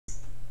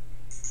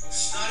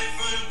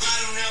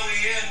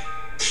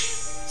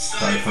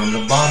from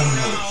the bottom of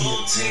the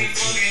pit.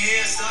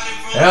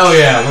 Hell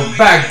yeah, we're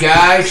back,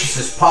 guys. This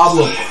is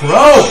Pablo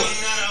Crow.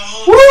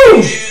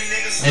 Woo!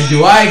 And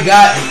do I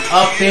got an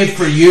update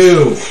for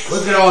you?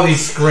 Look at all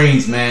these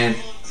screens, man.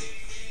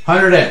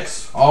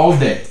 100x all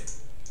day.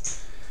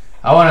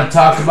 I want to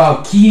talk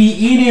about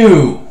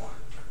KITTYINU.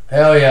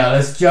 Hell yeah,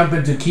 let's jump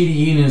into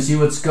KITTYINU and see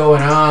what's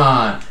going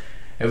on.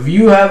 If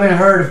you haven't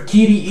heard of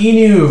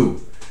KITTYINU,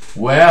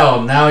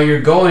 well, now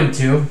you're going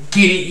to.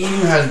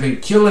 KITTYINU has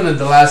been killing it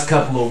the last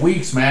couple of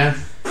weeks, man.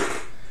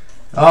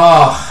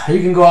 Oh,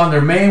 you can go on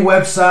their main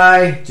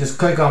website, just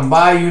click on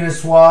buy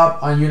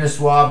Uniswap on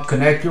Uniswap,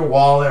 connect your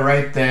wallet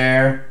right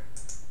there.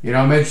 You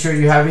know, make sure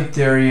you have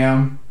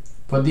Ethereum,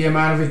 put the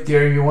amount of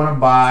Ethereum you want to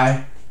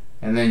buy,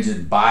 and then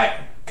just buy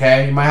it.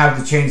 Okay, you might have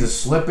to change the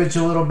slippage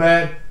a little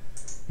bit.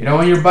 You know,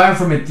 when you're buying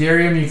from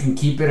Ethereum, you can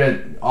keep it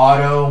at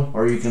auto,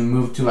 or you can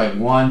move to like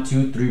 1,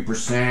 2,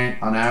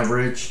 3% on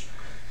average.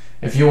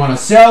 If you want to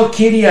sell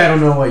Kitty, I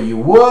don't know what you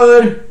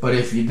would, but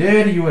if you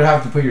did, you would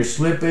have to put your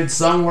slippage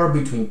somewhere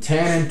between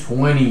 10 and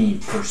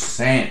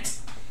 20%.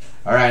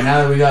 All right,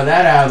 now that we got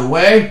that out of the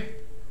way,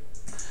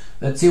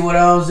 let's see what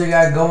else they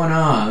got going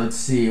on. Let's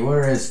see,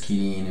 where is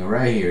KITTYINU?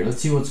 Right here.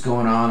 Let's see what's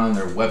going on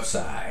their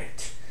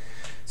website.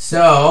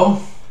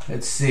 So,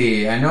 let's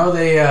see. I know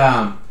they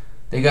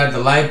got the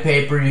light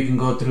paper. You can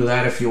go through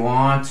that if you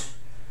want.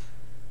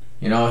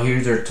 You know,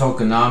 here's their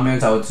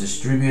tokenomics, how it's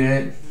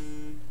distributed.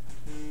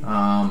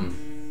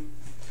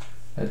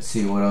 Let's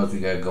see what else we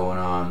got going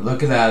on.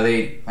 Look at that.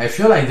 I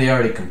feel like they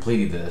already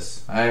completed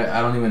this.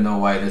 I don't even know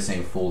why this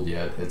ain't full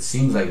yet. It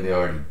seems like they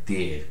already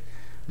did.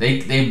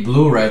 They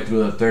blew right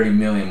through the 30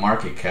 million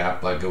market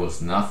cap like it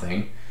was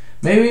nothing.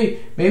 Maybe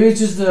it's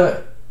just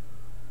the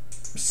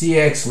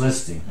CX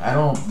listing. I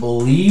don't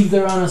believe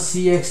they're on a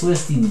CX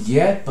listing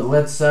yet, but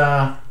let's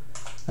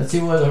see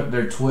what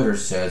their Twitter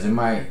says. They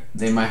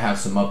might have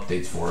some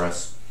updates for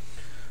us.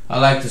 I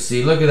like to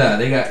see. Look at that.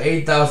 They got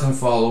 8,000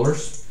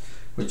 followers,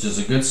 which is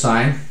a good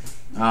sign.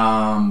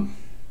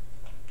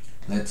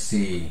 Let's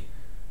see.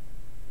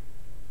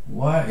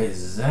 What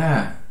is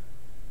that?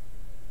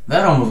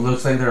 That almost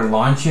looks like they're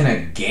launching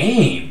a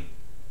game.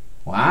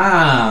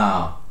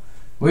 Wow.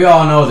 We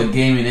all know the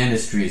gaming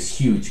industry is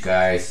huge,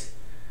 guys.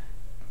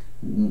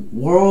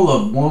 World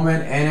of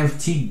Woman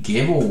NFT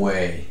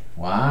giveaway.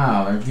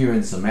 Wow, they're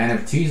giving some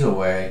NFTs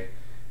away.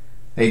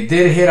 They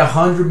did hit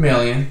 100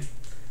 million.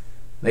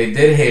 They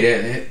did hit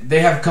it. They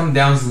have come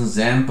down since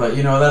then, but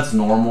you know that's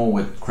normal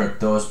with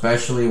crypto,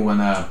 especially when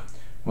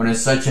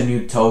it's such a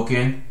new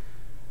token.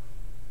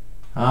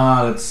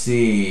 Let's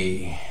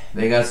see.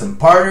 They got some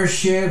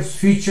partnerships.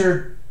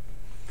 Featured.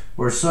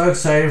 We're so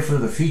excited for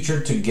the Future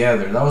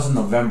Together. That was on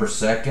November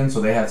 2nd, so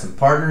they had some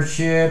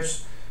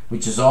partnerships,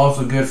 which is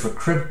also good for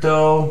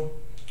crypto.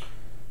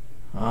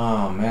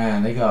 Oh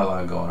man, they got a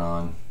lot going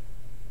on.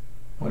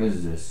 What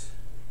is this?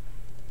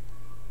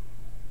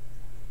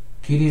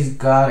 Kitty's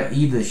gotta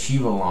eat the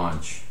Shiva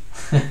launch.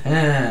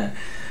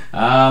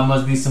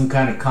 Must be some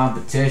kind of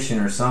competition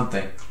or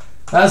something.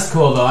 That's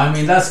cool though. I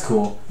mean, that's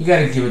cool. You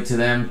gotta give it to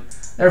them.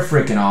 They're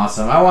freaking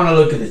awesome. I want to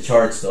look at the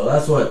charts though.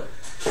 That's what.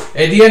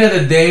 At the end of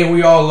the day,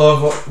 we all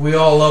love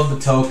the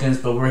tokens,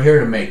 but we're here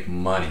to make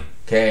money.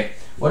 Okay.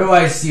 What do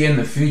I see in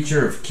the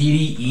future of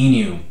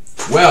KITTYINU?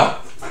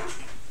 Well,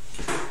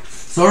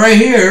 so right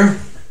here,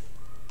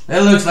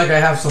 it looks like I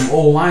have some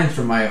old lines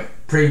from my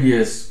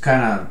previous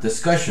kind of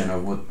discussion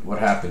of what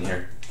happened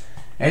here.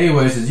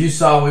 Anyways, as you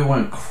saw, we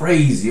went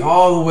crazy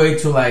all the way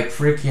to like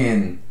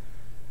freaking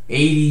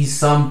 80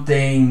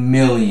 something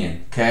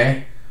million.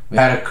 Okay, we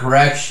had a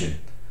correction,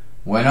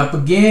 went up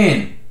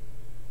again.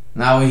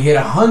 Now we hit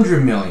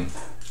 100 million.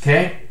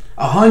 Okay,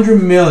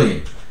 100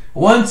 million.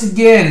 Once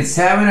again, it's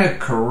having a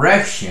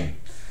correction.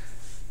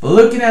 But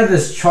looking at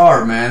this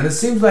chart, man, it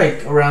seems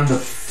like around the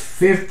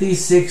 50,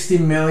 60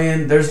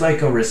 million, there's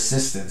like a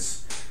resistance.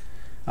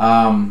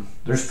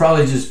 There's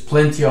probably just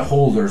plenty of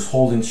holders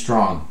holding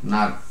strong,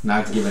 not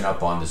giving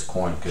up on this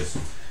coin, because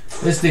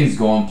this thing's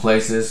going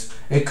places.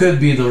 It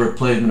could be the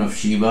replacement of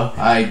Shiba.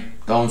 I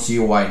don't see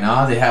why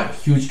not. They have a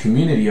huge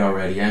community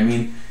already. I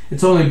mean,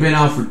 it's only been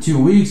out for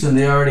 2 weeks and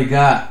they already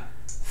got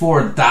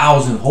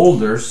 4,000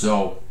 holders,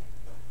 so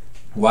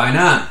why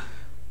not?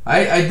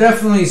 I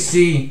definitely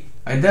see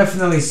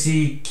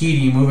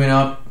Kitty moving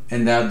up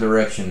in that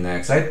direction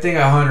next. I think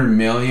 100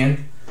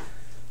 million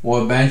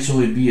will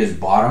eventually be his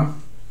bottom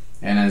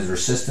and his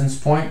resistance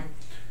point.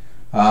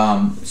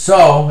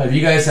 So if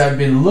you guys have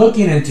been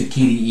looking into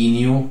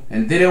KITTYINU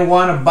and didn't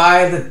want to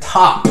buy the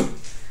top,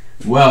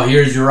 well,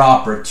 here's your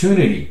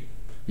opportunity.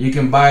 You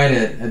can buy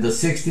it at the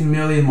 60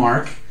 million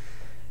mark,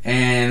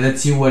 and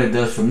let's see what it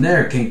does from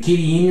there. Can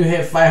KITTYINU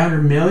hit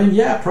 500 million?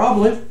 Yeah,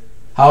 probably.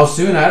 How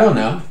soon? I don't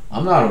know.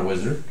 I'm not a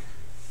wizard,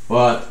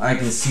 but I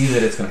can see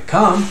that it's gonna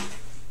come.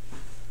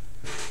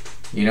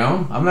 You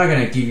know, I'm not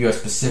going to give you a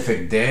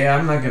specific day.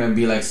 I'm not going to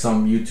be like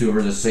some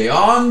YouTubers that say,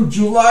 on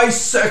July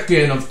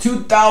 2nd of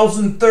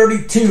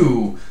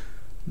 2032,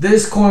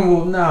 this coin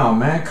will... No,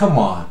 man, come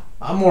on.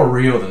 I'm more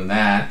real than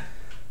that.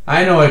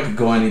 I know it could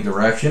go any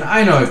direction.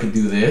 I know it could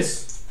do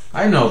this.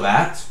 I know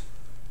that.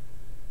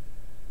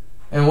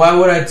 And why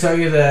would I tell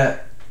you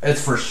that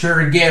it's for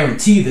sure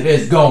guaranteed that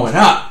it's going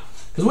up?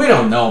 Because we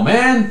don't know,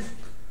 man.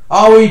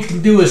 All we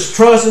can do is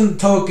trust in the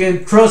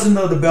token, trust in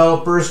the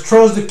developers,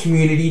 trust the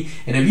community,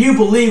 and if you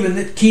believe in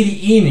the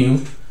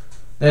KITTYINU,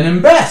 then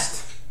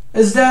invest.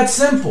 It's that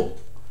simple.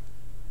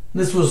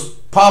 This was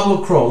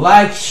Pablo Crow.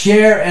 Like,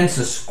 share, and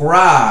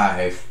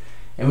subscribe.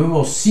 And we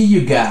will see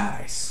you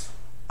guys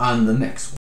on the next one.